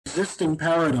existing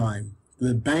paradigm,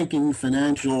 the banking,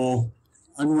 financial,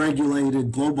 unregulated,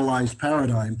 globalized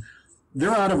paradigm, they're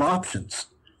out of options.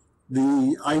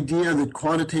 The idea that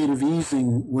quantitative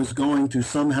easing was going to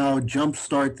somehow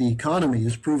jumpstart the economy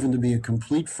has proven to be a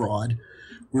complete fraud.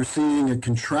 We're seeing a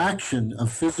contraction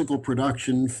of physical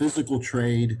production, physical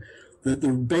trade.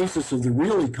 The basis of the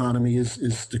real economy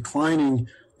is declining,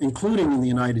 including in the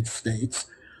United States.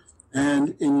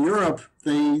 And in Europe,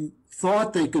 they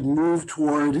thought they could move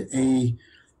toward a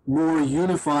more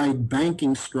unified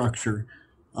banking structure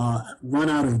run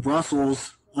out of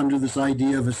Brussels under this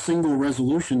idea of a single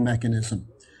resolution mechanism.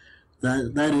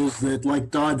 That is that,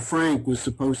 like Dodd-Frank was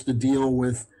supposed to deal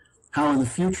with how in the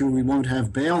future we won't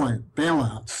have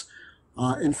bailouts.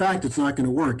 In fact, it's not going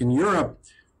to work. In Europe,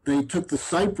 they took the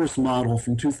Cyprus model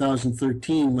from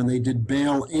 2013 when they did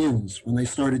bail-ins, when they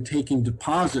started taking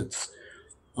deposits.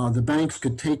 The banks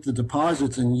could take the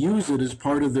deposits and use it as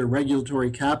part of their regulatory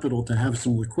capital to have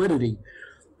some liquidity.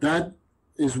 That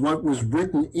is what was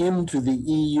written into the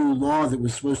EU law that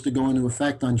was supposed to go into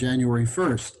effect on January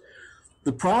 1st.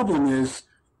 The problem is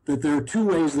that there are two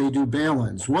ways they do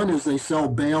bail-ins. One is they sell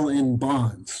bail-in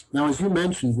bonds. Now, as you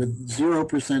mentioned, with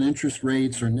 0% interest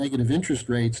rates or negative interest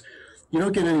rates, you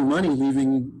don't get any money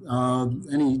leaving,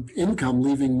 any income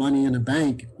leaving money in a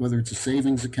bank, whether it's a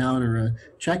savings account or a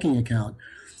checking account.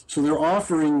 So they're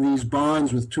offering these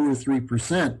bonds with 2 or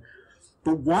 3%.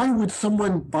 But why would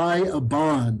someone buy a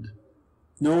bond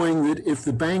knowing that if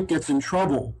the bank gets in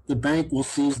trouble, the bank will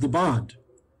seize the bond?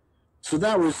 So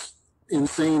that was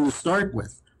insane to start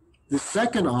with. The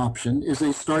second option is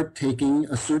they start taking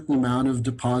a certain amount of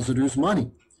depositors'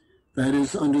 money. That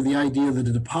is, under the idea that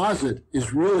a deposit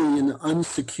is really an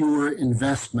unsecure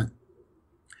investment.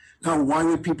 Now, why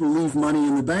would people leave money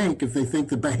in the bank if they think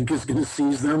the bank is going to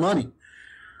seize their money?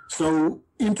 So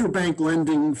interbank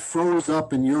lending froze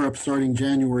up in Europe starting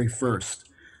January 1st,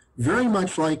 very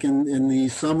much like in the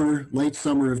summer, late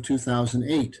summer of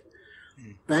 2008.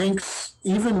 Banks,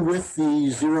 even with the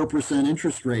 0%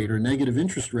 interest rate or negative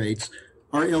interest rates,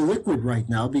 are illiquid right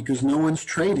now because no one's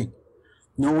trading.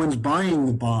 No one's buying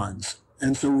the bonds.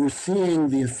 And so we're seeing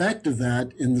the effect of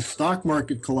that in the stock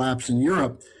market collapse in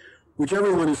Europe, which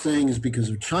everyone is saying is because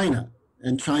of China.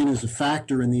 And China is a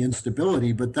factor in the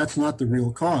instability, but that's not the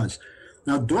real cause.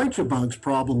 Now, Deutsche Bank's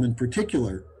problem in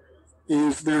particular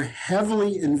is they're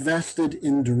heavily invested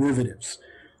in derivatives.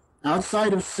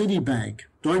 Outside of Citibank,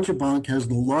 Deutsche Bank has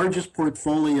the largest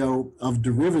portfolio of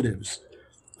derivatives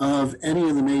of any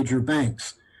of the major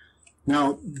banks.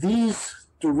 Now, these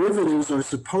derivatives are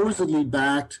supposedly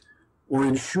backed or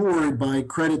insured by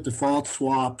credit default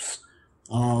swaps.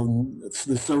 It's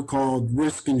the so-called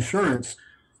risk insurance.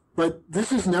 But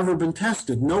this has never been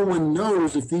tested. No one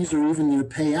knows if these are even going to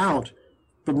pay out.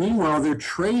 But meanwhile, they're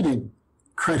trading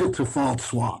credit default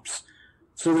swaps.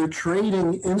 So they're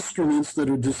trading instruments that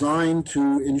are designed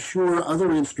to insure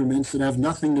other instruments that have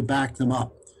nothing to back them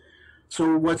up.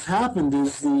 So what's happened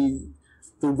is the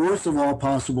worst of all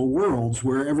possible worlds,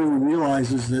 where everyone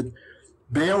realizes that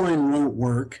bail-in won't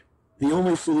work. The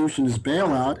only solution is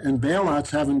bailout, and bailouts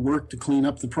haven't worked to clean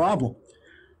up the problem.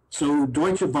 So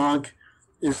Deutsche Bank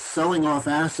is selling off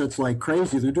assets like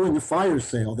crazy. They're doing a fire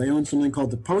sale. They own something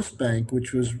called the Postbank,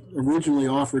 which was originally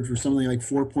offered for something like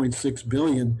 $4.6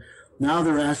 billion. Now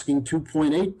they're asking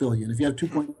 $2.8 billion. If you have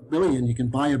 $2.8 billion, you can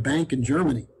buy a bank in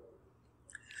Germany.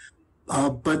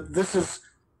 But this is,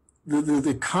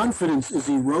 the confidence is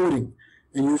eroding,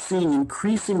 and you're seeing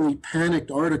increasingly panicked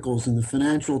articles in the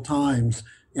Financial Times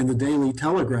and the Daily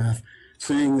Telegraph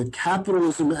saying that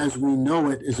capitalism as we know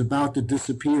it is about to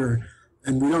disappear,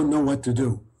 and we don't know what to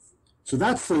do. So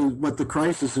that's what the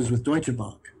crisis is with Deutsche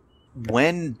Bank.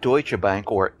 When Deutsche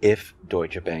Bank, or if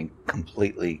Deutsche Bank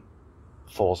completely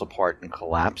falls apart and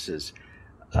collapses,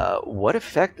 what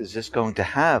effect is this going to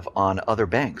have on other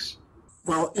banks?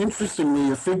 Well, interestingly,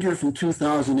 a figure from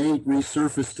 2008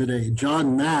 resurfaced today.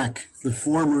 John Mack, the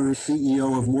former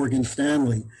CEO of Morgan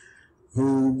Stanley,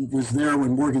 who was there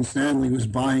when Morgan Stanley was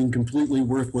buying completely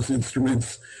worthless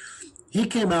instruments, he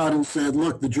came out and said,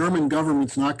 look, the German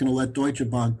government's not going to let Deutsche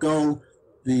Bank go.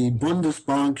 The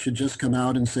Bundesbank should just come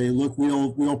out and say, look,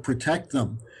 we'll protect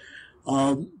them.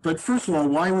 But first of all,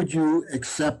 why would you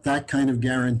accept that kind of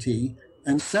guarantee?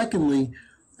 And secondly,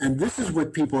 and this is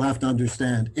what people have to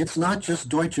understand, it's not just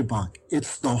Deutsche Bank,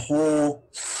 it's the whole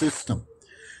system.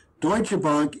 Deutsche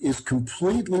Bank is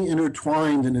completely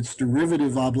intertwined in its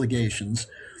derivative obligations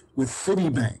with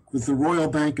Citibank, with the Royal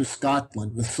Bank of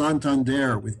Scotland, with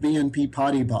Santander, with BNP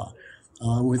Paribas,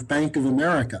 with Bank of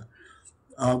America.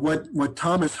 What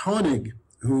Thomas Honig,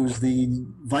 who's the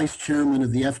vice chairman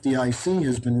of the FDIC,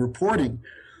 has been reporting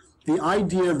the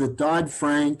idea that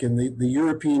Dodd-Frank and the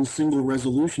European single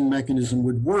resolution mechanism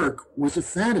would work was a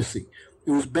fantasy.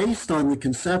 It was based on the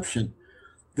conception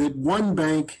that one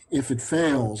bank, if it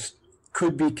fails,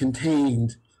 could be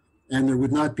contained and there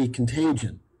would not be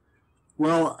contagion.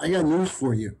 Well, I got news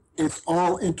for you. It's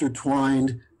all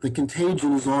intertwined. The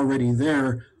contagion is already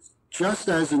there. Just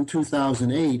as in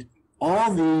 2008,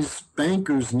 all these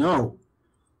bankers know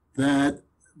that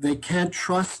they can't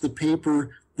trust the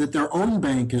paper that their own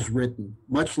bank has written,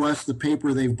 much less the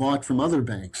paper they've bought from other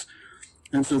banks.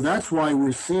 And so that's why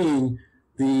we're seeing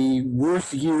the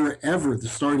worst year ever, the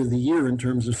start of the year in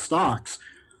terms of stocks.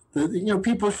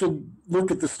 People should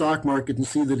look at the stock market and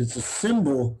see that it's a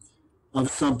symbol of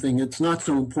something. It's not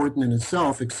so important in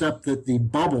itself, except that the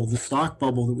bubble, the stock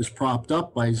bubble that was propped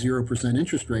up by 0%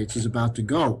 interest rates is about to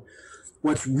go.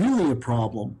 What's really a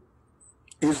problem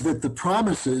is that the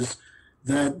promises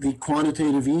that the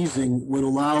quantitative easing would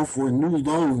allow for new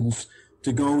loans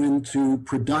to go into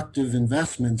productive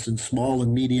investments in small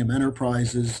and medium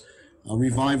enterprises, a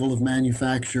revival of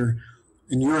manufacture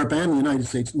in Europe and the United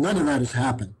States, none of that has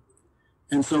happened.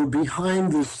 And so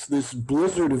behind this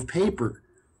blizzard of paper,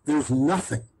 there's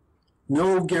nothing.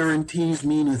 No guarantees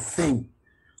mean a thing.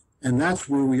 And that's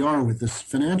where we are with this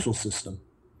financial system.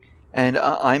 And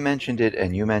I mentioned it,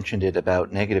 and you mentioned it,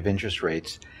 about negative interest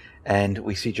rates. And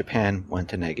we see Japan went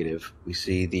to negative. We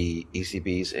see the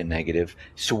ECB's in negative.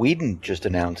 Sweden just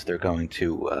announced they're going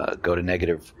to go to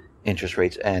negative interest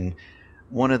rates. And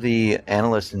one of the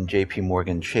analysts in JP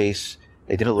Morgan Chase,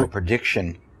 they did a little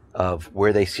prediction of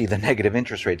where they see the negative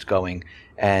interest rates going.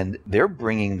 And they're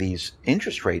bringing these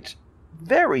interest rates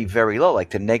very, very low, like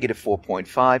to negative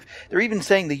 4.5. They're even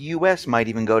saying the U.S. might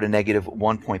even go to negative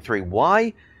 1.3.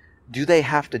 Why do they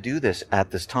have to do this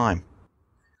at this time?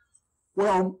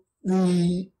 Well,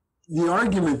 the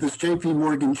argument, this JP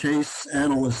Morgan Chase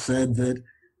analyst said that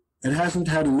it hasn't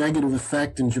had a negative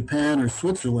effect in Japan or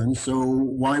Switzerland, so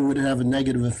why would it have a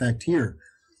negative effect here?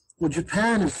 Well,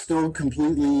 Japan is still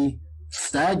completely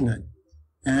stagnant.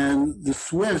 And the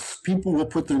Swiss, people will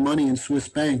put their money in Swiss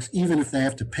banks, even if they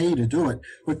have to pay to do it.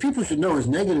 What people should know is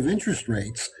negative interest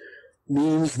rates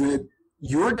means that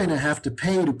you're going to have to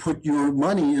pay to put your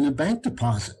money in a bank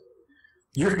deposit.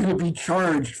 You're going to be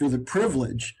charged for the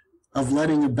privilege of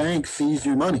letting a bank seize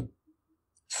your money.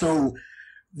 So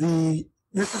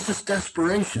this is just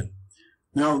desperation.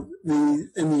 Now, in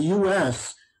the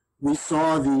U.S., we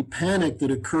saw the panic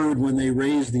that occurred when they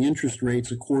raised the interest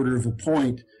rates 1/4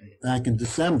 point back in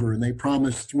December, and they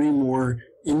promised 3 more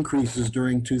increases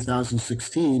during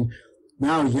 2016.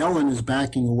 Now Yellen is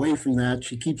backing away from that.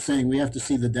 She keeps saying, we have to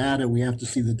see the data, we have to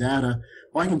see the data.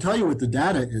 Well, I can tell you what the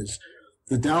data is.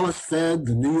 The Dallas Fed,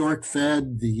 the New York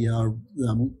Fed, the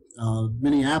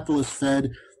Minneapolis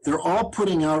Fed, they're all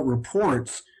putting out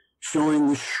reports showing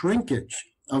the shrinkage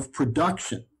of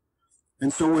production.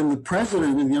 And so when the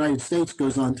president of the United States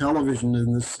goes on television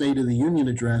in the State of the Union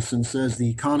address and says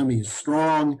the economy is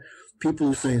strong, people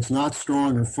who say it's not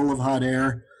strong are full of hot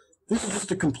air, this is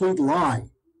just a complete lie.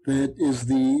 That is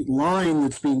the line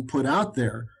that's being put out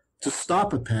there to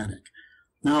stop a panic.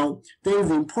 Now, Dave,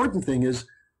 the important thing is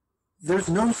there's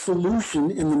no solution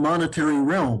in the monetary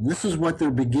realm. This is what they're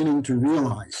beginning to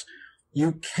realize.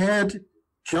 You can't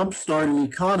jumpstart an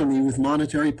economy with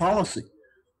monetary policy.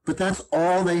 But that's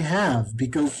all they have,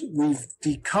 because we've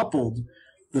decoupled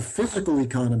the physical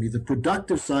economy, the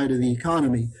productive side of the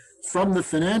economy, from the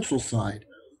financial side.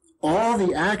 All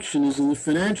the action is in the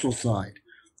financial side.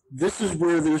 This is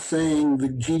where they're saying the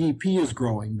GDP is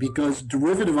growing, because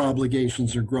derivative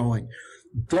obligations are growing.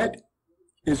 Debt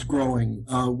is growing.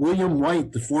 William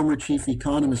White, the former chief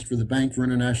economist for the Bank for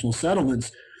International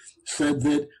Settlements, said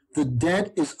that the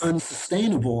debt is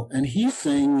unsustainable, and he's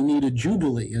saying we need a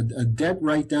jubilee, a debt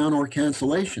write-down or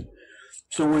cancellation.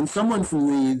 So when someone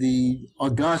from the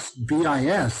august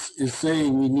BIS is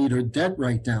saying we need a debt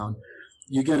write-down,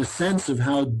 you get a sense of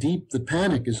how deep the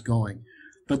panic is going.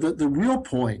 But the real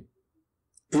point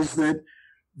is that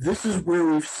this is where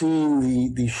we've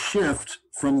seen the shift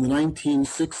from the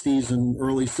 1960s and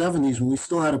early 70s, when we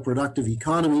still had a productive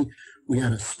economy, we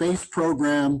had a space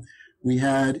program, we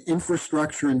had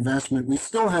infrastructure investment. We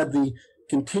still had the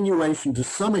continuation to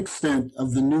some extent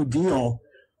of the New Deal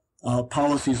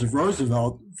policies of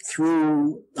Roosevelt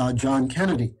through John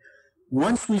Kennedy.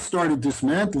 Once we started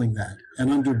dismantling that, and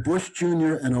under Bush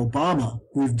Jr. and Obama,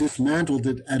 we've dismantled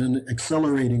it at an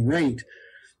accelerating rate,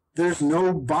 there's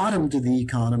no bottom to the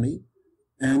economy,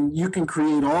 and you can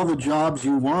create all the jobs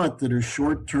you want that are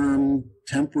short-term,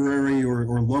 temporary,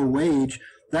 or low wage.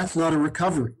 That's not a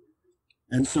recovery.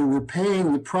 And so we're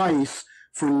paying the price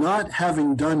for not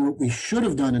having done what we should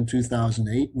have done in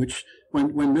 2008, which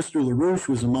when Mr. LaRouche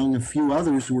was among a few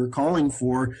others who were calling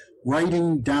for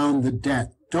writing down the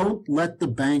debt. Don't let the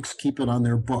banks keep it on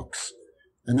their books.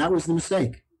 And that was the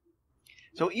mistake.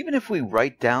 So even if we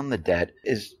write down the debt,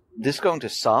 is this going to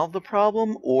solve the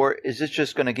problem, or is this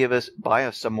just going to buy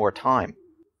us some more time?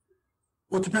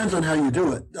 Well, it depends on how you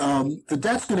do it. The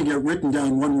debt's going to get written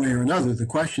down one way or another. The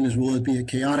question is, will it be a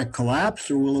chaotic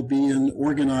collapse, or will it be an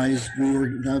organized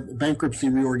bankruptcy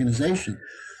reorganization?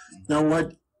 Now,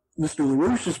 what Mr.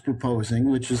 LaRouche is proposing,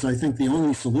 which is, I think, the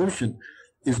only solution,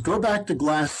 is go back to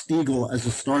Glass-Steagall as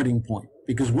a starting point.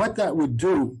 Because what that would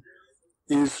do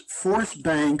is force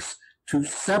banks to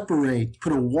separate,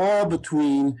 put a wall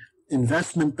between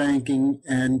investment banking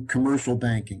and commercial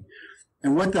banking.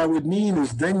 And what that would mean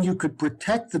is then you could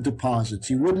protect the deposits.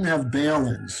 You wouldn't have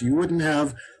bail-ins. You wouldn't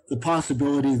have the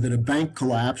possibility that a bank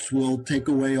collapse will take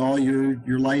away all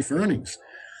your life earnings.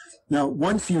 Now,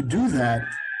 once you do that,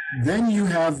 then you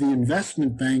have the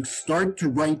investment banks start to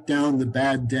write down the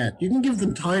bad debt. You can give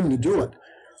them time to do it.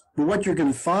 But what you're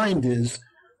going to find is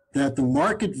that the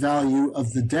market value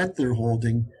of the debt they're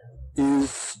holding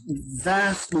is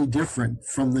vastly different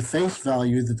from the face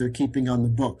value that they're keeping on the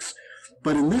books.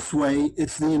 But in this way,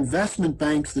 it's the investment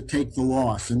banks that take the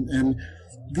loss. And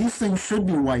these things should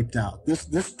be wiped out.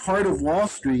 This part of Wall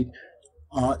Street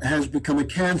has become a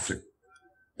cancer.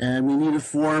 And we need a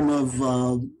form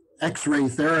of X-ray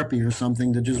therapy or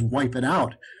something to just wipe it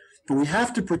out. But we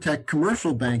have to protect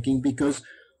commercial banking because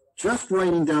just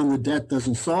writing down the debt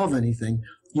doesn't solve anything.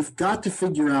 You've got to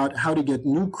figure out how to get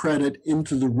new credit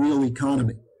into the real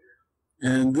economy.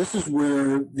 And this is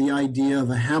where the idea of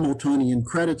a Hamiltonian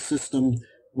credit system,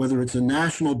 whether it's a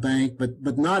national bank,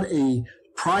 but not a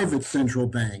private central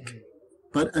bank,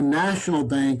 but a national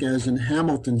bank as in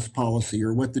Hamilton's policy,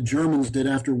 or what the Germans did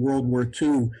after World War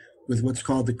II with what's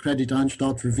called the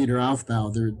Kreditanstalt für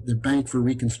Wiederaufbau, the Bank for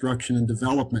Reconstruction and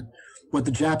Development, what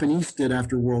the Japanese did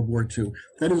after World War II.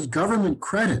 That is government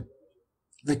credit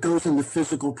that goes into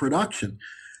physical production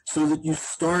so that you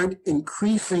start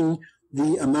increasing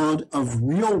the amount of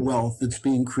real wealth that's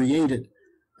being created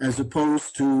as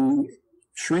opposed to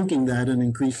shrinking that and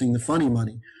increasing the funny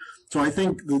money. So I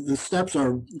think the steps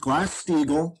are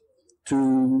Glass-Steagall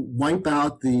to wipe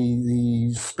out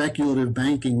the speculative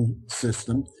banking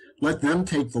system, let them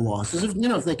take the losses.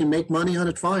 If they can make money on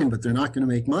it, fine, but they're not going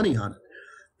to make money on it.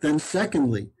 Then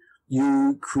secondly,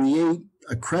 you create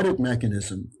a credit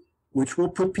mechanism which will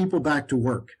put people back to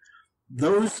work.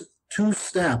 Those two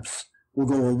steps will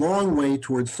go a long way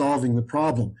towards solving the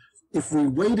problem. If we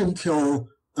wait until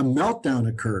a meltdown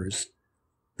occurs,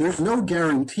 there's no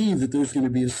guarantee that there's going to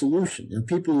be a solution. And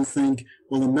people who think,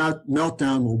 well, a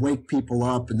meltdown will wake people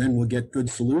up and then we'll get good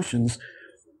solutions.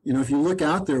 If you look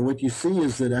out there, what you see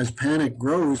is that as panic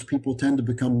grows, people tend to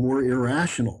become more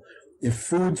irrational. If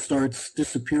food starts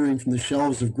disappearing from the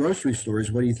shelves of grocery stores,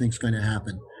 what do you think is going to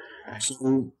happen? Right.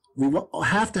 So we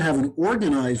have to have an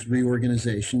organized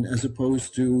reorganization as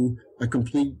opposed to a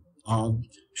complete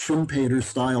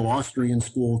Schumpeter-style Austrian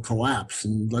school collapse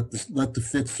and let the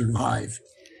fit survive.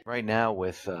 Right now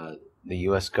with the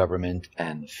U.S. government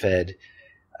and Fed,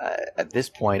 at this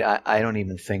point, I don't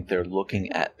even think they're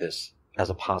looking at this as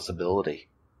a possibility.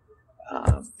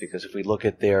 Because if we look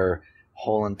at their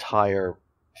whole entire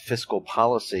fiscal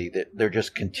policy, that they're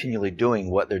just continually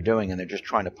doing what they're doing, and they're just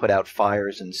trying to put out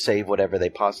fires and save whatever they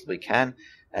possibly can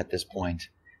at this point.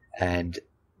 And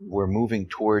we're moving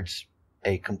towards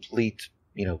a complete,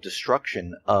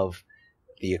 destruction of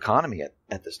the economy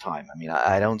at this time. I mean,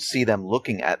 I don't see them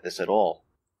looking at this at all.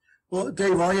 Well,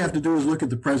 Dave, all you have to do is look at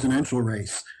the presidential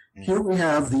race. Mm-hmm. Here we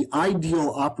have the ideal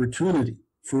opportunity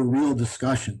for a real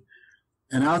discussion.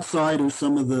 And outside of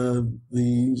some of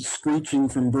the screeching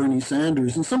from Bernie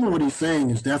Sanders, and some of what he's saying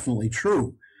is definitely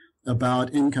true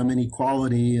about income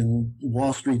inequality and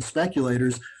Wall Street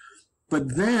speculators.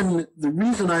 But then the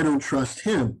reason I don't trust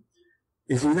him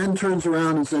is he then turns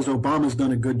around and says Obama's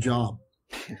done a good job.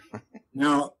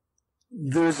 Now,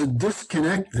 there's a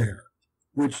disconnect there,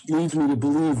 which leads me to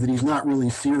believe that he's not really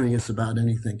serious about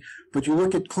anything. But you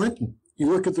look at Clinton, you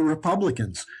look at the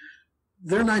Republicans,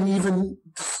 they're not even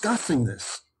discussing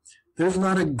this. There's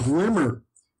not a glimmer.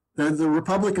 The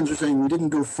Republicans are saying we didn't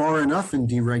go far enough in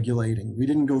deregulating. We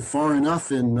didn't go far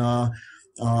enough in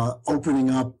opening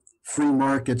up free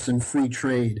markets and free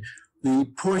trade.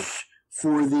 The push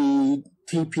for the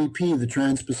TPP, the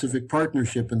Trans-Pacific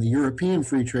Partnership, and the European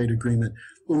Free Trade Agreement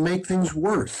will make things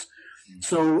worse.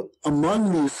 So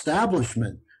among the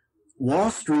establishment,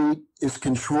 Wall Street is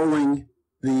controlling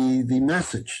the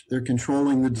message. They're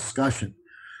controlling the discussion.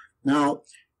 Now,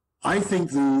 I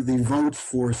think the votes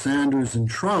for Sanders and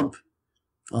Trump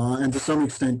and to some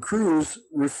extent Cruz,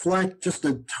 reflect just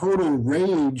a total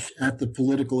rage at the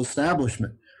political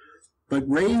establishment. But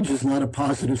rage is not a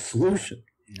positive solution.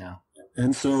 No.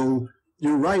 And so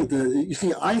you're right. You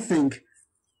see, I think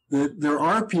that there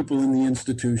are people in the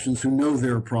institutions who know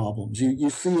there are problems. You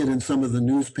see it in some of the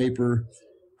newspaper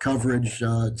coverage.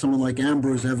 Someone like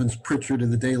Ambrose Evans Pritchard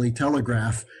in the Daily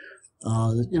Telegraph,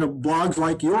 blogs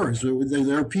like yours.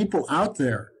 There are people out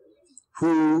there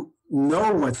who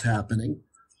know what's happening,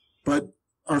 but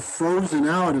are frozen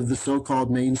out of the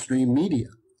so-called mainstream media.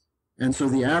 And so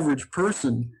the average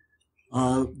person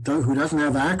who doesn't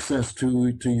have access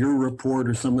to your report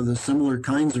or some of the similar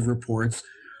kinds of reports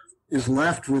is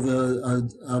left with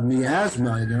a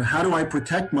miasma. How do I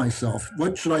protect myself?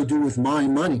 What should I do with my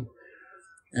money?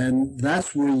 And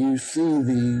that's where you see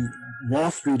the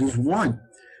Wall Street is one.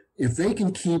 If they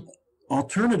can keep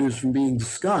alternatives from being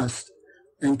discussed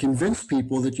and convince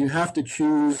people that you have to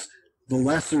choose the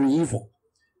lesser evil,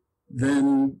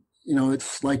 then,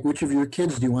 it's like, which of your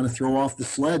kids do you want to throw off the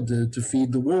sled to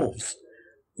feed the wolves?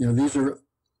 These are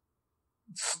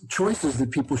choices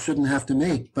that people shouldn't have to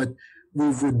make, but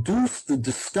we've reduced the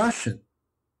discussion.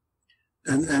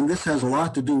 And this has a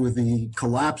lot to do with the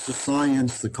collapse of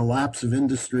science, the collapse of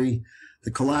industry,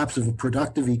 the collapse of a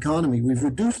productive economy. We've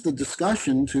reduced the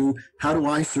discussion to how do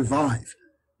I survive?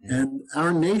 And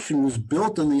our nation was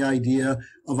built on the idea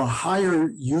of a higher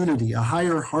unity, a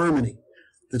higher harmony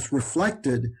that's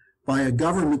reflected by a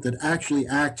government that actually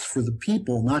acts for the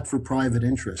people, not for private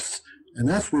interests. And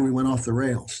that's where we went off the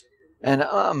rails. And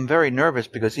I'm very nervous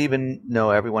because even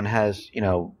though everyone has,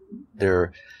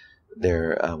 their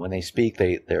when they speak,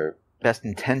 their best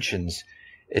intentions,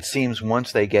 it seems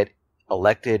once they get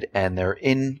elected and they're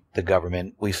in the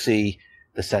government, we see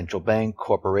the central bank,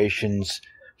 corporations,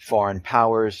 foreign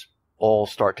powers all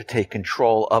start to take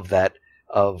control of that,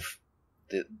 of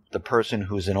the person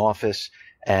who's in office,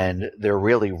 and they're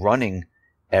really running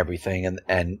everything,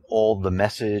 and all the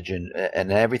message and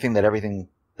everything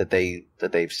that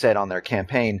they've said on their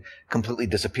campaign completely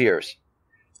disappears,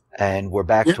 and we're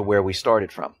back to where we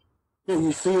started from. Yeah,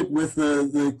 you see it with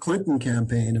the Clinton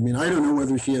campaign. I mean, I don't know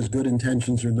whether she has good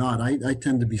intentions or not. I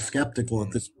tend to be skeptical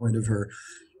at this point of her.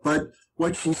 But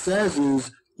what she says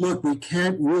is, look, we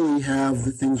can't really have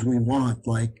the things we want,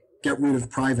 like get rid of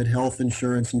private health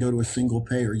insurance and go to a single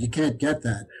payer. You can't get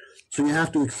that. So you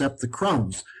have to accept the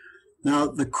crumbs. Now,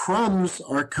 the crumbs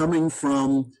are coming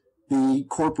from the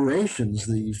corporations,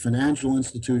 the financial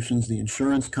institutions, the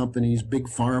insurance companies, big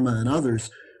pharma and others,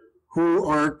 who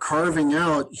are carving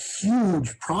out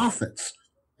huge profits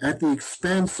at the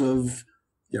expense of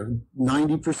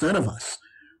 90% of us.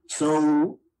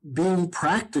 So being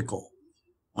practical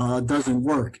doesn't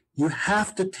work. You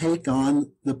have to take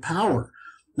on the power.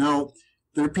 Now,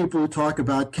 there are people who talk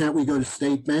about, can't we go to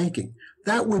state banking?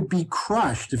 That would be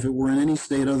crushed if it were in any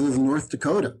state other than North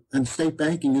Dakota. And state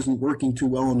banking isn't working too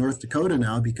well in North Dakota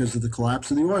now because of the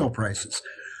collapse of the oil prices.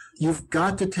 You've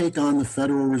got to take on the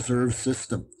Federal Reserve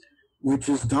System, which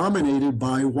is dominated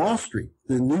by Wall Street.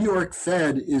 The New York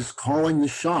Fed is calling the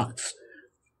shots.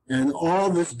 And all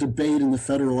this debate in the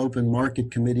Federal Open Market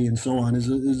Committee and so on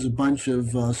is a bunch of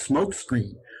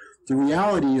smokescreen. The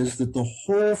reality is that the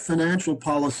whole financial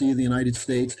policy of the United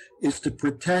States is to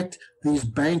protect these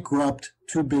bankrupt,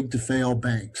 too big to fail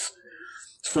banks.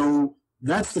 So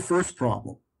that's the first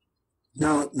problem.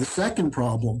 Now, the second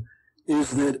problem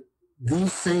is that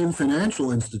these same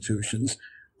financial institutions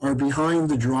are behind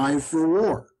the drive for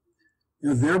war.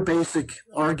 Their basic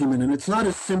argument, and it's not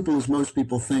as simple as most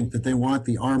people think, that they want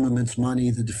the armaments money,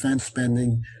 the defense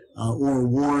spending, or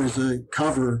war as a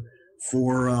cover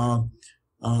for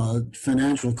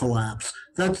financial collapse.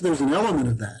 There's an element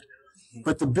of that.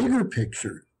 But the bigger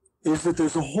picture is that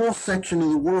there's a whole section of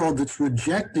the world that's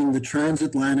rejecting the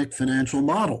transatlantic financial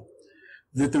model,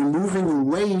 that they're moving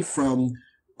away from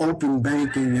open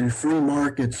banking and free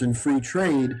markets and free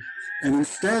trade, and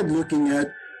instead looking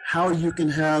at how you can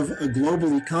have a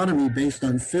global economy based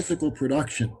on physical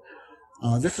production.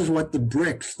 This is what the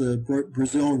BRICS, the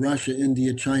Brazil, Russia,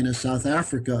 India, China, South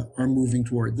Africa, are moving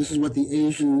toward. This is what the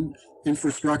Asian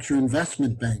Infrastructure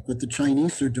Investment Bank, what the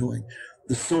Chinese are doing.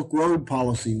 The Silk Road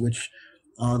policy, which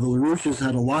the LaRouches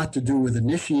had a lot to do with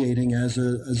initiating as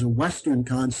a Western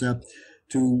concept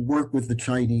to work with the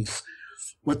Chinese.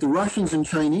 What the Russians and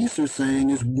Chinese are saying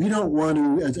is, we don't want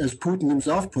to, as Putin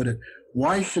himself put it,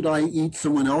 why should I eat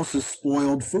someone else's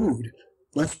spoiled food?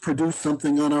 Let's produce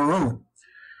something on our own.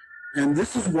 And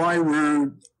this is why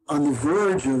we're on the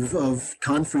verge of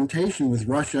confrontation with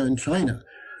Russia and China.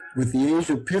 With the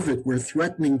Asia pivot, we're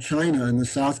threatening China in the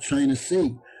South China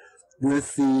Sea.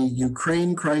 With the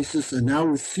Ukraine crisis and now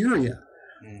with Syria,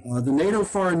 The NATO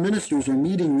foreign ministers are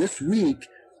meeting this week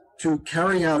to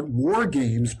carry out war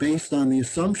games based on the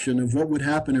assumption of what would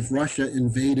happen if Russia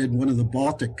invaded one of the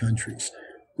Baltic countries,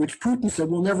 which Putin said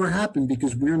will never happen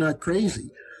because we're not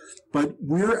crazy. But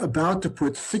we're about to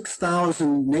put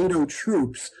 6,000 NATO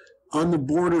troops on the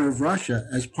border of Russia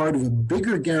as part of a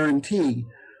bigger guarantee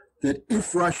that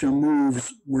if Russia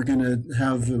moves, we're going to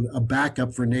have a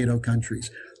backup for NATO countries.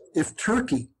 If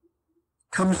Turkey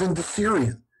comes into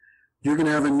Syria, you're going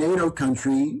to have a NATO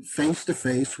country face to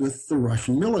face with the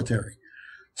Russian military.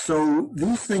 So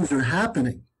these things are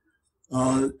happening.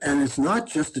 And it's not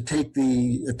just to take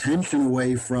the attention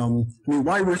away from,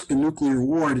 why risk a nuclear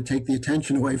war to take the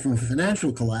attention away from a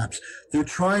financial collapse? They're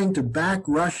trying to back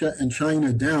Russia and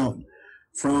China down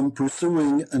from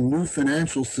pursuing a new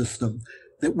financial system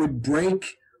that would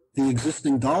break the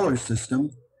existing dollar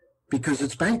system because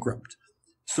it's bankrupt.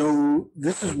 So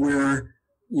this is where,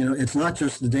 it's not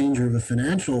just the danger of a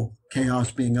financial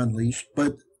chaos being unleashed,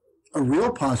 but a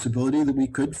real possibility that we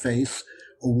could face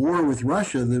a war with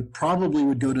Russia that probably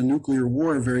would go to nuclear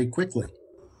war very quickly.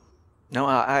 No,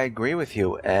 I agree with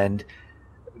you. And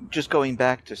just going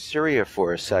back to Syria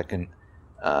for a second,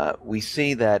 we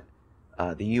see that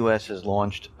the U.S. has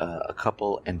launched a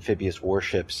couple amphibious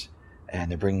warships,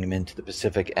 and they're bringing them into the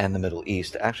Pacific and the Middle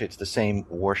East. Actually, it's the same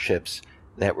warships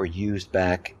that were used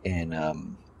back in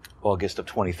August of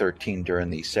 2013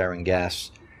 during the sarin gas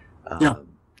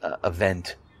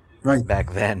event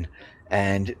back then.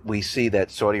 And we see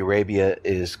that Saudi Arabia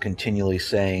is continually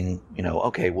saying,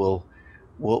 okay,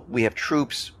 we have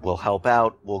troops, we'll help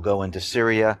out, we'll go into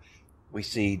Syria. We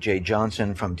see Jay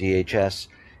Johnson from DHS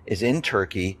is in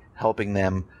Turkey helping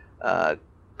them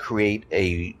create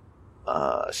a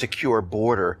secure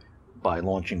border by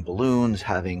launching balloons,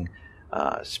 having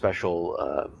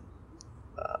special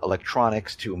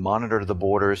electronics to monitor the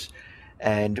borders.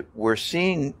 And we're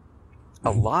seeing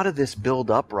a lot of this build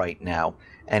up right now.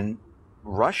 And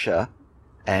Russia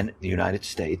and the United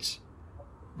States,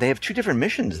 they have two different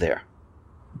missions there.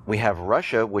 We have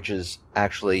Russia, which is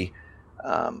actually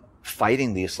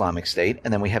fighting the Islamic State,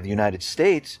 and then we have the United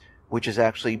States, which is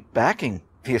actually backing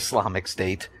the Islamic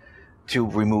State to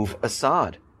remove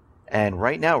Assad. And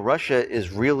right now, Russia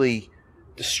is really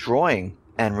destroying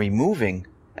and removing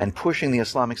and pushing the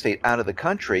Islamic State out of the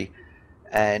country,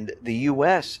 and the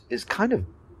U.S. is kind of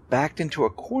backed into a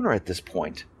corner at this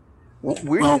point.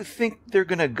 Where do you think they're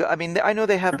going to go? I mean, I know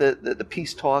they have the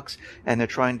peace talks, and they're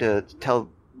trying to tell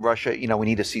Russia, we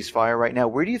need a ceasefire right now.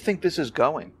 Where do you think this is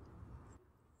going?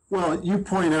 Well, you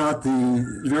point out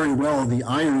very well the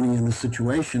irony in the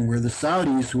situation where the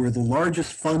Saudis, who are the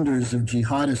largest funders of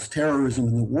jihadist terrorism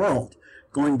in the world,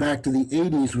 going back to the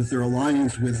 80s with their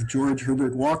alliance with George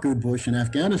Herbert Walker Bush in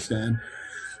Afghanistan,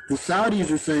 the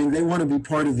Saudis are saying they want to be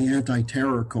part of the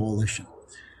anti-terror coalition.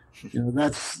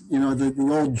 That's, the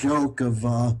old joke of,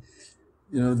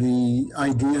 the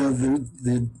idea of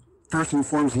the person who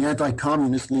forms the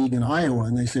Anti-Communist League in Iowa.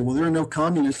 And they say, well, there are no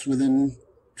communists within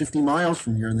 50 miles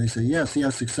from here. And they say, yeah, see how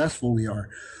successful we are.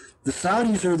 The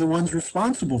Saudis are the ones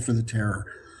responsible for the terror.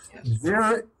 Yes.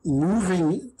 They're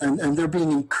moving, and they're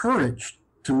being encouraged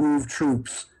to move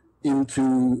troops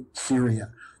into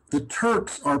Syria. The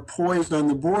Turks are poised on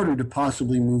the border to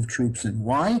possibly move troops in.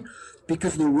 Why?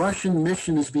 Because the Russian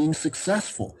mission is being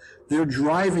successful. They're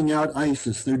driving out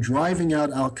ISIS. They're driving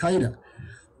out Al-Qaeda.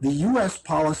 The U.S.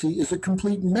 policy is a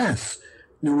complete mess.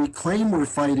 We claim we're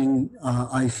fighting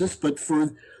ISIS, but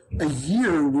for a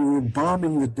year we were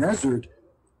bombing the desert,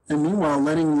 and meanwhile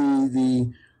letting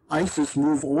the ISIS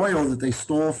move oil that they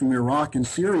stole from Iraq and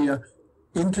Syria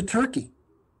into Turkey.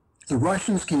 The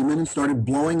Russians came in and started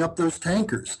blowing up those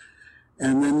tankers.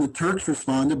 And then the Turks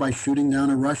responded by shooting down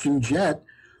a Russian jet.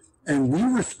 And we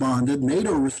responded,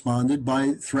 NATO responded,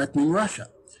 by threatening Russia.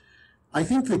 I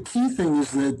think the key thing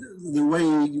is that the way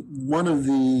one of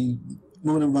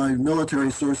my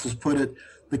military sources put it,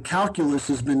 the calculus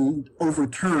has been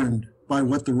overturned by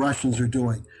what the Russians are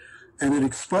doing. And it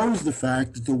exposed the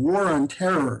fact that the war on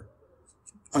terror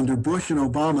under Bush and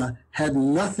Obama had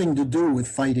nothing to do with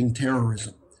fighting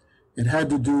terrorism. It had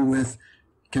to do with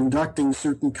conducting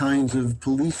certain kinds of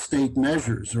police state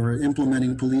measures or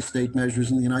implementing police state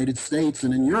measures in the United States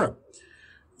and in Europe.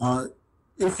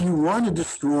 If you want to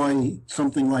destroy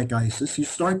something like ISIS, you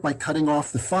start by cutting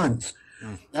off the funds.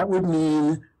 That would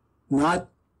mean not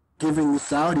giving the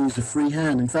Saudis a free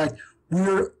hand. In fact,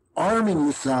 we're arming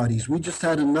the Saudis. We just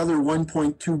had another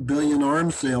 1.2 billion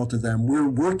arms sale to them. We're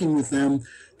working with them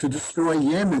to destroy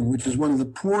Yemen, which is one of the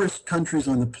poorest countries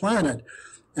on the planet.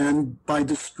 And by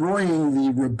destroying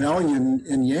the rebellion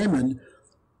in Yemen,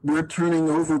 we're turning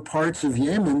over parts of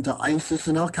Yemen to ISIS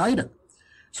and Al-Qaeda.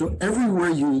 So everywhere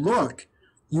you look,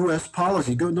 U.S.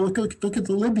 policy, look at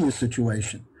the Libya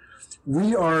situation.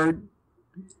 We are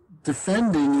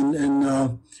defending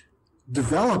and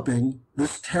developing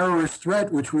this terrorist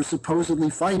threat which we're supposedly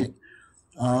fighting.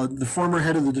 The former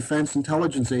head of the Defense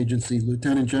Intelligence Agency,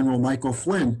 Lieutenant General Michael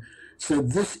Flynn,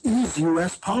 said this is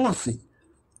U.S. policy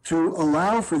to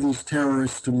allow for these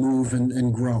terrorists to move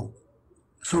and grow.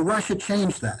 So Russia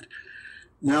changed that.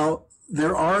 Now,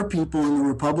 there are people in the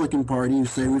Republican Party who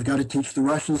say we've got to teach the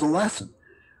Russians a lesson.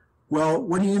 Well,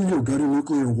 what are you going to do, go to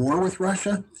nuclear war with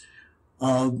Russia?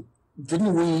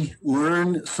 Didn't we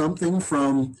learn something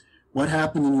from what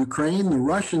happened in Ukraine? The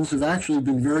Russians have actually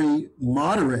been very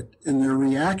moderate in their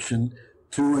reaction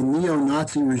to a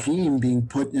neo-Nazi regime being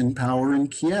put in power in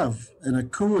Kiev and a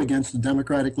coup against a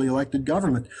democratically elected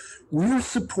government. We're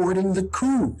supporting the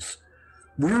coups.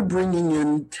 We're bringing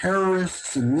in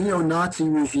terrorists and neo-Nazi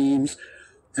regimes,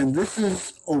 and this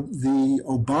is the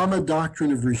Obama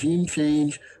doctrine of regime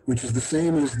change, which is the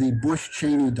same as the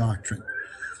Bush-Cheney doctrine.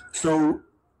 So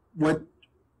what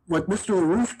Mr.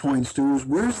 LaRouche points to is,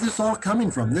 where's this all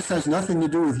coming from? This has nothing to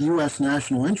do with U.S.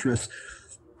 national interests.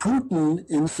 Putin,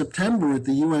 in September at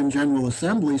the UN General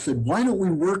Assembly, said, why don't we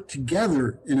work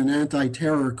together in an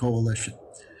anti-terror coalition?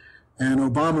 And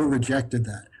Obama rejected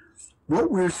that. What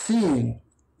we're seeing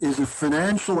is a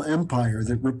financial empire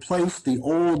that replaced the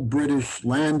old British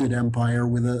landed empire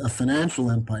with a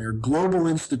financial empire, global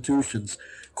institutions,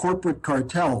 corporate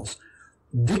cartels,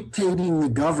 dictating the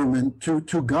government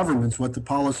to governments what the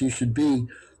policy should be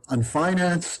on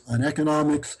finance, on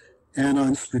economics, and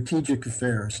on strategic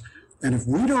affairs. And if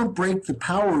we don't break the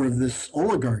power of this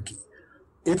oligarchy,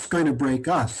 it's going to break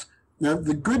us. Now,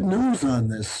 the good news on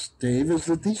this, Dave, is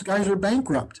that these guys are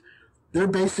bankrupt. They're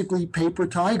basically paper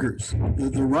tigers.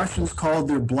 The Russians called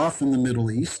their bluff in the Middle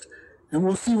East, and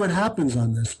we'll see what happens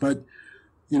on this. But,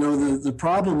 you know, the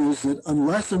problem is that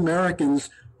unless Americans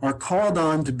are called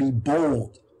on to be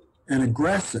bold and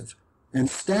aggressive and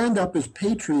stand up as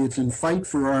patriots and fight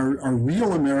for our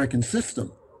real American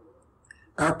system,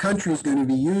 our country is going to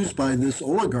be used by this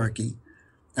oligarchy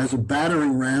as a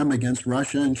battering ram against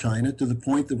Russia and China to the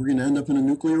point that we're going to end up in a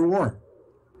nuclear war.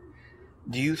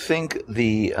 Do you think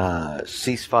the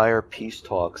ceasefire peace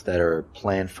talks that are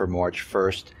planned for March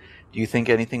 1st, do you think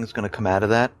anything's going to come out of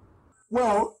that?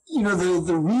 Well, you know,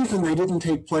 the reason they didn't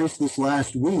take place this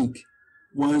last week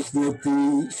was that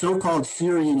the so-called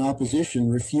Syrian opposition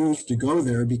refused to go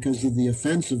there because of the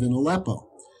offensive in Aleppo.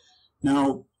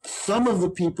 Now, some of the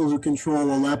people who control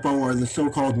Aleppo are the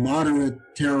so-called moderate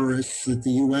terrorists that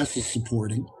the U.S. is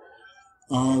supporting,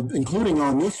 including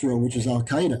al-Nusra, which is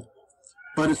al-Qaeda.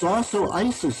 But it's also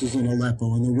ISIS is in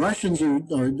Aleppo, and the Russians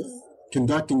are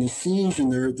conducting a siege,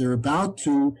 and they're about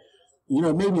to, you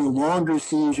know, maybe a longer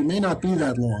siege. It may not be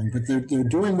that long, but they're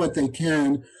doing what they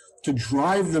can to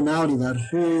drive them out of that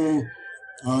whole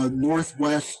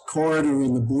northwest corridor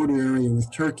in the border area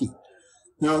with Turkey.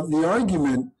 Now, the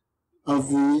argument of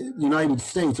the United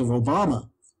States, of Obama,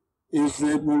 is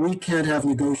that, well, we can't have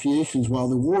negotiations while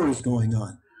the war is going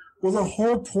on. Well, the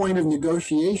whole point of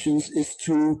negotiations is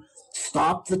to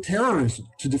stop the terrorism,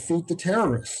 to defeat the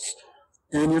terrorists.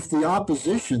 And if the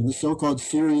opposition, the so-called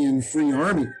Syrian Free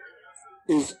Army,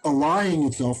 is allying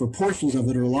itself, or portions of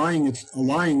it are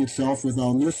allying itself with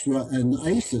al-Nusra and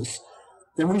ISIS,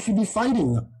 then we should be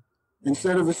fighting them.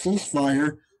 Instead of a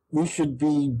ceasefire, we should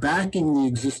be backing the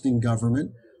existing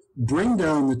government, bring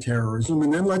down the terrorism,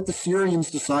 and then let the Syrians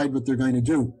decide what they're going to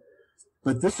do.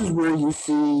 But this is where you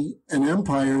see an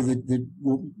empire that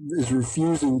is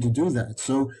refusing to do that.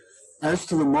 So as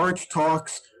to the March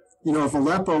talks, you know, if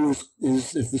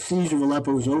the siege of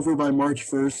Aleppo is over by March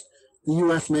 1st, the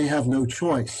U.S. may have no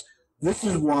choice. This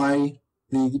is why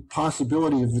the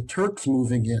possibility of the Turks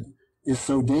moving in is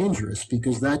so dangerous,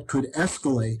 because that could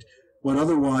escalate what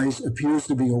otherwise appears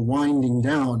to be a winding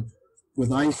down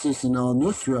with ISIS and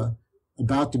al-Nusra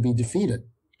about to be defeated.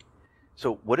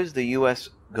 So what is the U.S.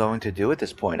 going to do at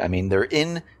this point? I mean, they're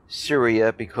in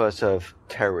Syria because of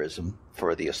terrorism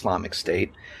for the Islamic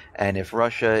State, and if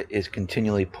Russia is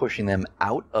continually pushing them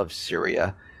out of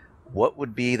Syria, what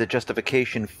would be the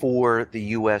justification for the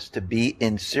U.S. to be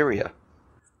in Syria?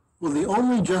 Well, the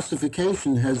only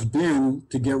justification has been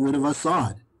to get rid of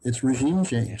Assad. It's regime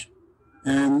change.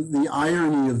 And the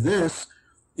irony of this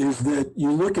is that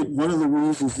you look at one of the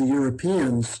reasons the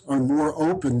Europeans are more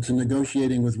open to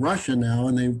negotiating with Russia now,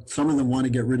 and some of them want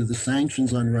to get rid of the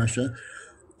sanctions on Russia,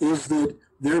 is that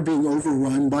they're being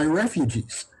overrun by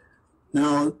refugees.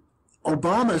 Now,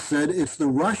 Obama said it's the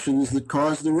Russians that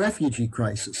caused the refugee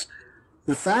crisis.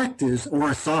 The fact is, or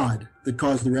Assad that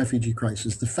caused the refugee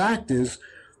crisis. The fact is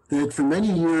that for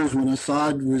many years when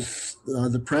Assad was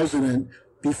the president,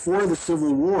 before the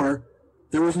civil war,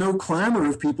 there was no clamor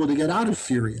of people to get out of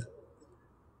Syria.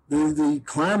 The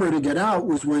clamor to get out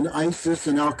was when ISIS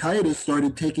and Al-Qaeda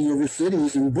started taking over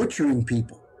cities and butchering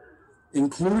people,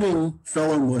 including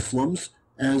fellow Muslims,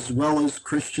 as well as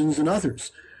Christians and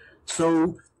others.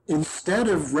 So instead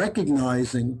of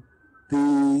recognizing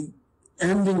the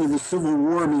ending of the civil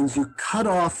war means you cut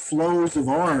off flows of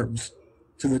arms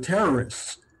to the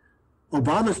terrorists,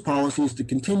 Obama's policy is to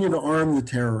continue to arm the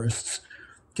terrorists,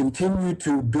 continue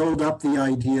to build up the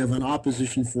idea of an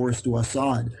opposition force to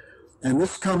Assad. And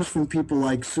this comes from people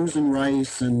like Susan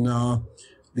Rice and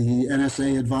the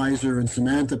NSA advisor, and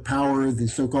Samantha Power, the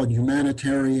so-called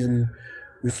humanitarian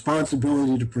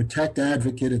responsibility to protect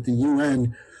advocate at the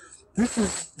UN. This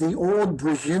is the old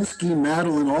Brzezinski,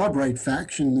 Madeleine Albright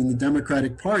faction in the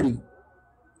Democratic Party,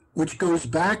 which goes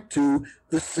back to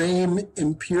the same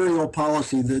imperial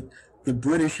policy that the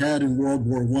British had in World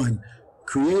War I.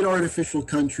 Create artificial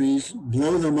countries,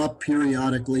 blow them up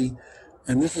periodically,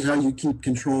 and this is how you keep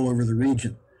control over the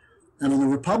region. And on the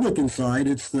Republican side,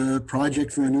 it's the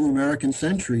Project for a New American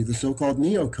Century, the so-called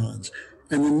neocons.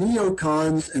 And the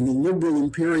neocons and the liberal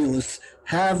imperialists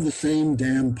have the same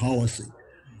damn policy.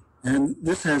 And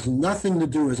this has nothing to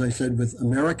do, as I said, with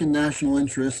American national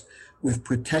interest, with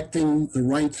protecting the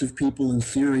rights of people in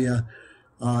Syria.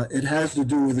 It has to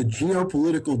do with a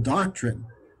geopolitical doctrine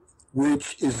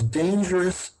which is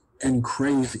dangerous and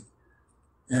crazy.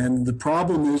 And the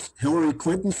problem is Hillary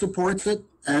Clinton supports it,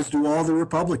 as do all the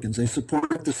Republicans. They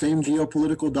support the same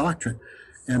geopolitical doctrine.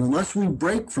 And unless we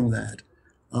break from that,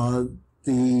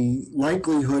 the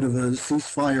likelihood of a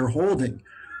ceasefire holding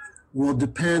will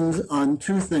depend on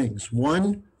two things.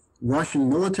 One, Russian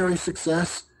military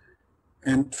success,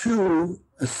 and two,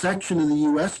 a section of the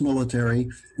U.S. military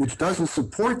which doesn't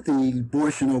support the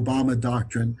Bush and Obama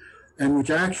doctrine, and which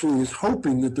actually is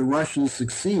hoping that the Russians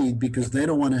succeed because they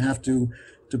don't want to have to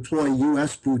deploy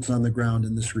U.S. boots on the ground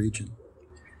in this region.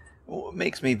 What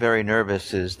makes me very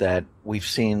nervous is that we've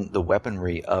seen the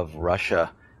weaponry of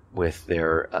Russia with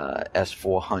their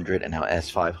S-400 and now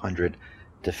S-500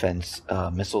 defense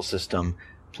missile system,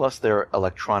 plus their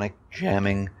electronic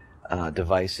jamming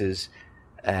devices.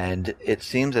 And it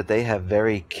seems that they have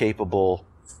very capable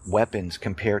weapons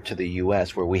compared to the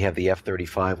U.S., where we have the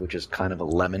F-35, which is kind of a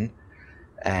lemon.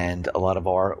 And a lot of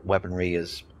our weaponry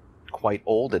is quite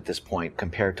old at this point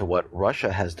compared to what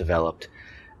Russia has developed.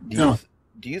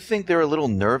 Do you think they're a little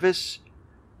nervous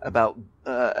about,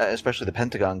 especially the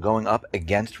Pentagon, going up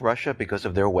against Russia because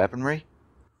of their weaponry?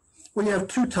 Well, you have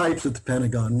two types at the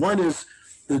Pentagon. One is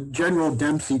the General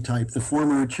Dempsey type, the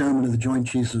former chairman of the Joint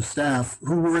Chiefs of Staff,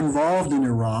 who were involved in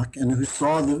Iraq and who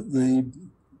saw the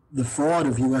fraud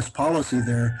of U.S. policy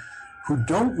there, who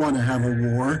don't want to have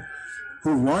a war,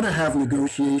 who want to have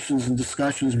negotiations and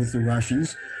discussions with the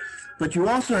Russians. But you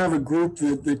also have a group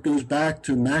that goes back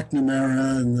to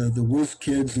McNamara and the whiz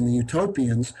kids and the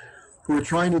utopians, who are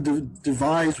trying to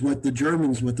devise what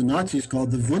the Nazis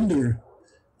called the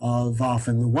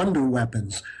Wunderwaffen, the wonder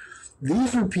weapons.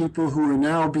 These are people who are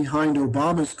now behind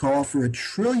Obama's call for $1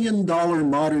 trillion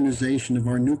modernization of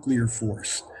our nuclear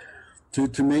force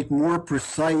to make more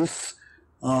precise,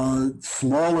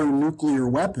 smaller nuclear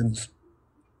weapons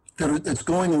that's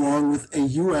going along with a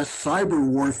U.S. cyber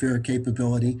warfare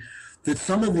capability that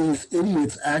some of these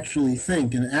idiots actually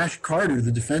think, and Ash Carter,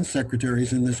 the defense secretary,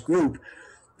 is in this group,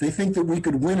 they think that we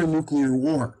could win a nuclear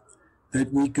war,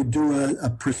 that we could do a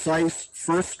precise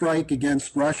first strike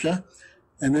against Russia,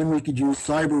 and then we could use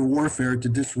cyber warfare to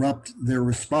disrupt their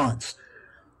response.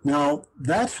 Now,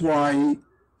 that's why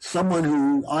someone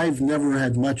who I've never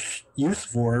had much use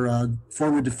for,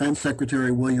 former Defense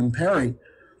Secretary William Perry,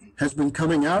 has been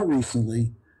coming out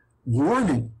recently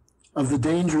warning of the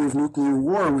danger of nuclear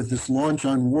war with this launch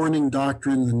on warning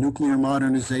doctrine, the nuclear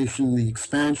modernization, the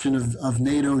expansion of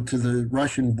NATO to the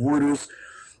Russian borders.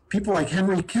 People like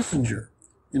Henry Kissinger,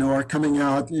 are coming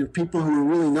out, people who are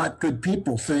really not good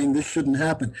people saying this shouldn't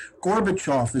happen.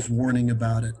 Gorbachev is warning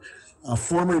about it.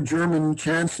 Former German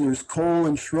chancellors Kohl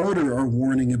and Schroeder are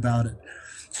warning about it.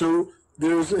 So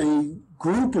there's a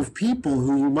group of people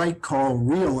who you might call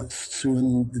realists,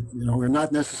 who are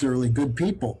not necessarily good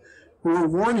people, who are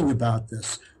warning about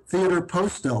this. Theodore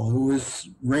Postel, who was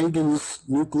Reagan's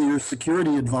nuclear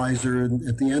security advisor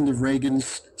at the end of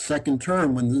Reagan's second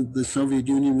term when the Soviet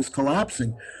Union was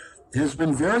collapsing, has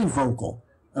been very vocal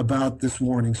about this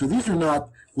warning. So these are not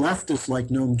leftists like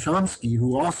Noam Chomsky,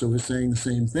 who also is saying the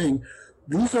same thing.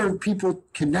 These are people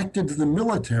connected to the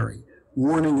military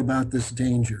warning about this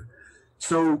danger.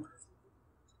 So,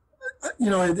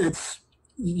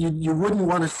 you wouldn't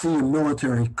want to see a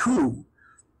military coup,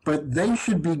 but they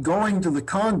should be going to the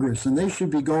Congress and they should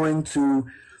be going to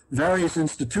various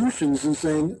institutions and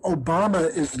saying Obama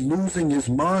is losing his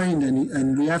mind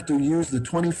and we have to use the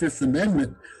 25th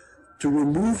Amendment to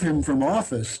remove him from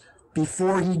office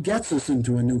before he gets us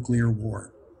into a nuclear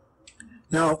war.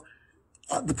 Now,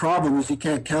 the problem is you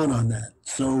can't count on that.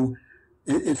 So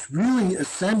it's really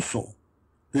essential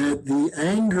that the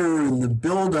anger and the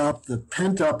buildup, the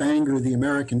pent-up anger of the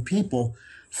American people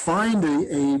find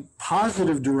a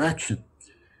positive direction.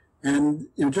 And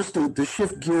just to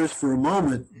shift gears for a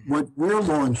moment, what we're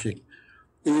launching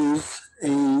is a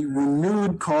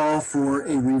renewed call for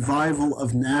a revival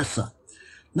of NASA.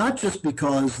 Not just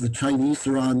because the Chinese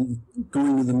are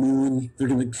going to the moon, they're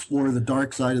going to explore the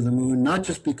dark side of the moon, not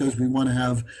just because we want to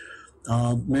have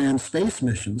manned space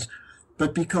missions,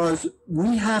 but because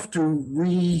we have to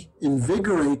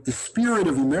reinvigorate the spirit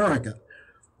of America,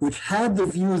 which had the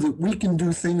view that we can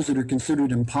do things that are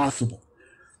considered impossible.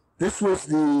 This was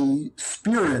the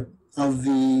spirit of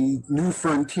the new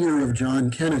frontier of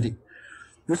John Kennedy.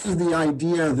 This is the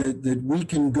idea that we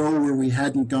can go where we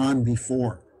hadn't gone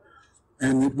before,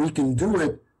 and that we can do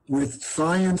it with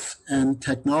science and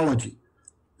technology.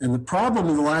 And the problem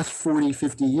in the last 40,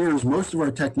 50 years, most of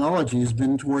our technology has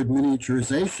been toward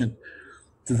miniaturization,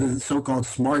 to the so-called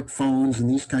smartphones and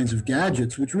these kinds of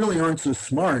gadgets, which really aren't so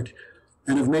smart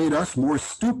and have made us more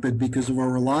stupid because of our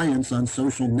reliance on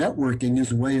social networking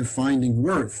as a way of finding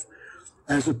worth,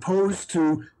 as opposed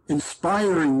to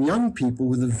inspiring young people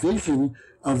with a vision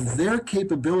of their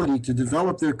capability to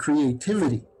develop their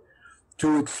creativity,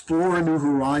 to explore new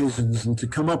horizons, and to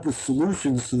come up with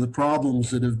solutions to the problems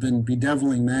that have been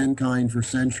bedeviling mankind for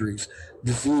centuries: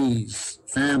 disease,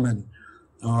 famine,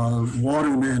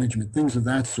 water management, things of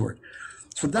that sort.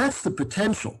 So that's the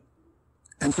potential.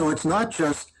 And so it's not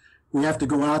just we have to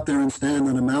go out there and stand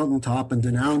on a mountaintop and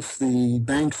denounce the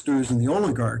banksters and the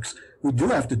oligarchs. We do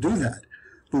have to do that.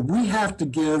 But we have to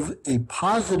give a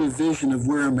positive vision of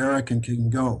where America can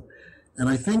go. And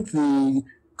I think the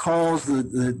calls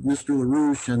that Mr.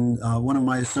 LaRouche and one of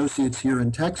my associates here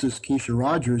in Texas, Keisha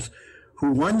Rogers,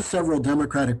 who won several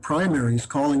Democratic primaries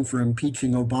calling for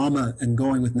impeaching Obama and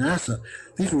going with NASA.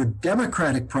 These were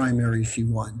Democratic primaries she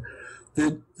won.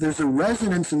 That there's a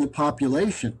resonance in the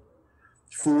population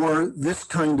for this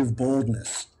kind of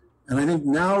boldness. And I think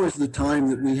now is the time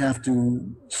that we have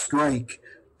to strike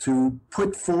to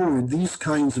put forward these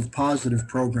kinds of positive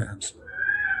programs.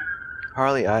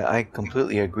 Harley, I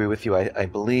completely agree with you. I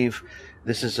believe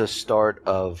this is a start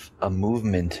of a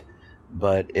movement,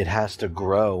 but it has to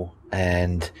grow.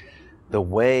 And the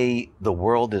way the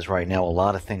world is right now, a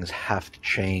lot of things have to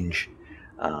change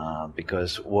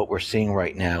because what we're seeing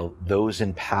right now, those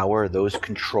in power, those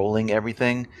controlling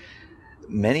everything,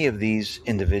 many of these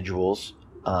individuals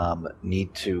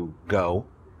need to go.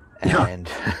 And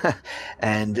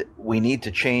and we need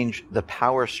to change the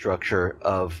power structure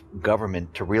of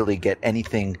government to really get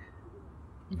anything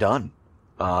done,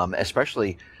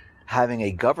 especially having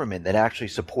a government that actually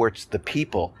supports the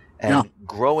people and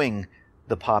growing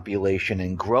the population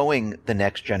and growing the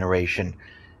next generation.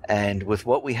 And with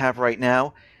what we have right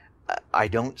now, I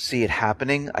don't see it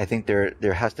happening. I think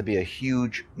there has to be a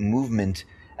huge movement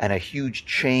and a huge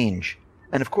change.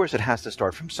 And of course, it has to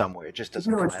start from somewhere. It just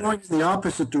doesn't matter. It's going in the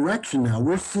opposite direction now.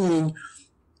 We're seeing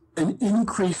an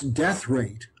increased death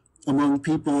rate among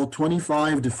people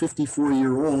 25 to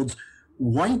 54-year-olds,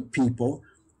 white people,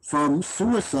 from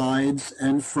suicides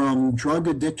and from drug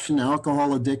addiction,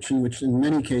 alcohol addiction, which in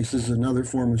many cases is another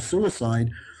form of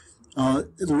suicide.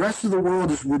 The rest of the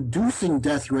world is reducing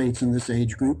death rates in this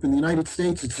age group. In the United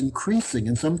States, it's increasing,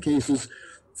 in some cases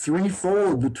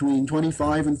threefold between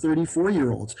 25 and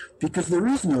 34-year-olds, because there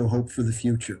is no hope for the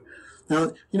future.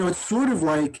 Now, it's sort of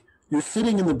like you're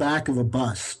sitting in the back of a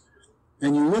bus,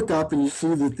 and you look up and you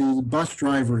see that the bus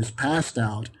driver is passed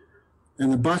out,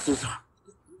 and the bus is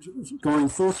going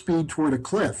full speed toward a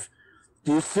cliff.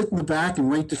 Do you sit in the back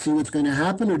and wait to see what's going to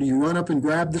happen, or do you run up and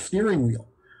grab the steering wheel?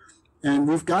 And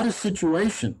we've got a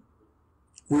situation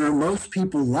where most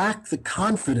people lack the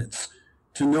confidence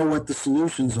to know what the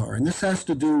solutions are. And this has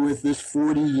to do with this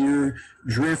 40-year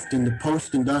drift into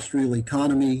post-industrial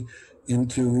economy,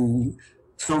 into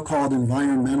so-called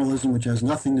environmentalism, which has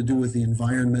nothing to do with the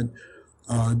environment.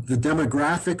 The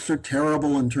demographics are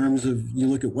terrible in terms of, you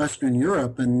look at Western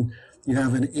Europe and you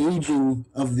have an aging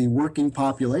of the working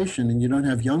population, and you don't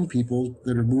have young people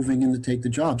that are moving in to take the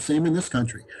job. Same in this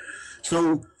country.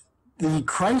 So the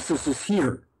crisis is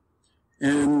here.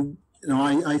 And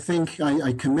I think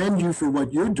I commend you for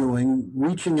what you're doing,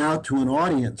 reaching out to an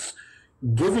audience,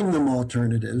 giving them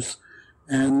alternatives.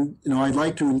 And, I'd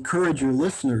like to encourage your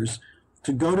listeners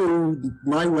to go to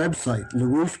my website,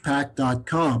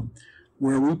 larouchepac.com,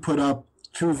 where we put up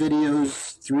 2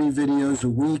 videos, 3 videos a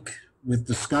week with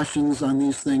discussions on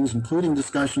these things, including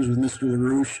discussions with Mr.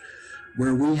 LaRouche,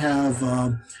 where we have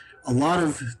a lot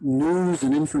of news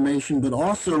and information, but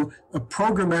also a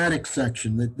programmatic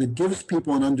section that gives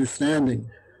people an understanding.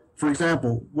 For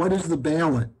example, what is the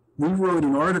bail-in? We wrote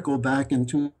an article back in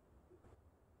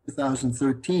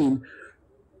 2013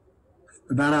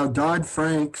 about how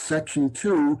Dodd-Frank Section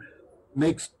 2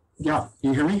 makes... Yeah,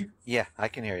 you hear me? Yeah, I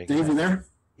can hear you. Dave, you there?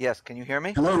 Yes, can you hear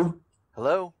me? Hello?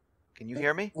 Hello? Can you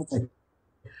hear me? Okay.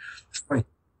 Sorry.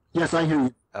 Yes, I hear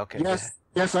you. Okay.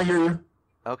 Yes, I hear you.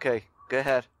 Okay, go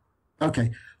ahead.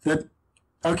 Okay.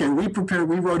 We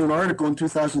wrote an article in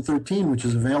 2013, which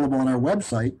is available on our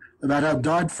website, about how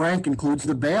Dodd-Frank includes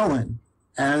the bail-in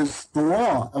as the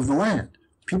law of the land.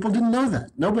 People didn't know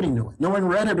that. Nobody knew it. No one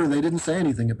read it, or they didn't say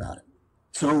anything about it.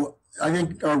 So I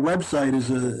think our website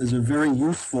is a very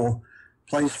useful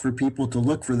place for people to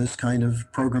look for this kind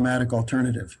of programmatic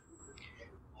alternative.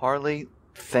 Harley,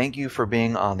 thank you for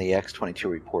being on the X22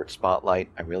 Report Spotlight.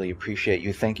 I really appreciate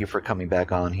you. Thank you for coming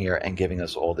back on here and giving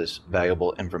us all this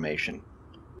valuable information.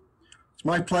 It's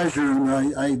my pleasure,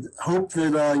 and I hope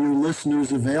that your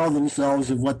listeners avail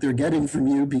themselves of what they're getting from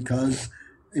you, because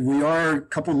we are a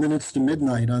couple minutes to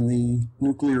midnight on the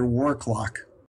nuclear war clock.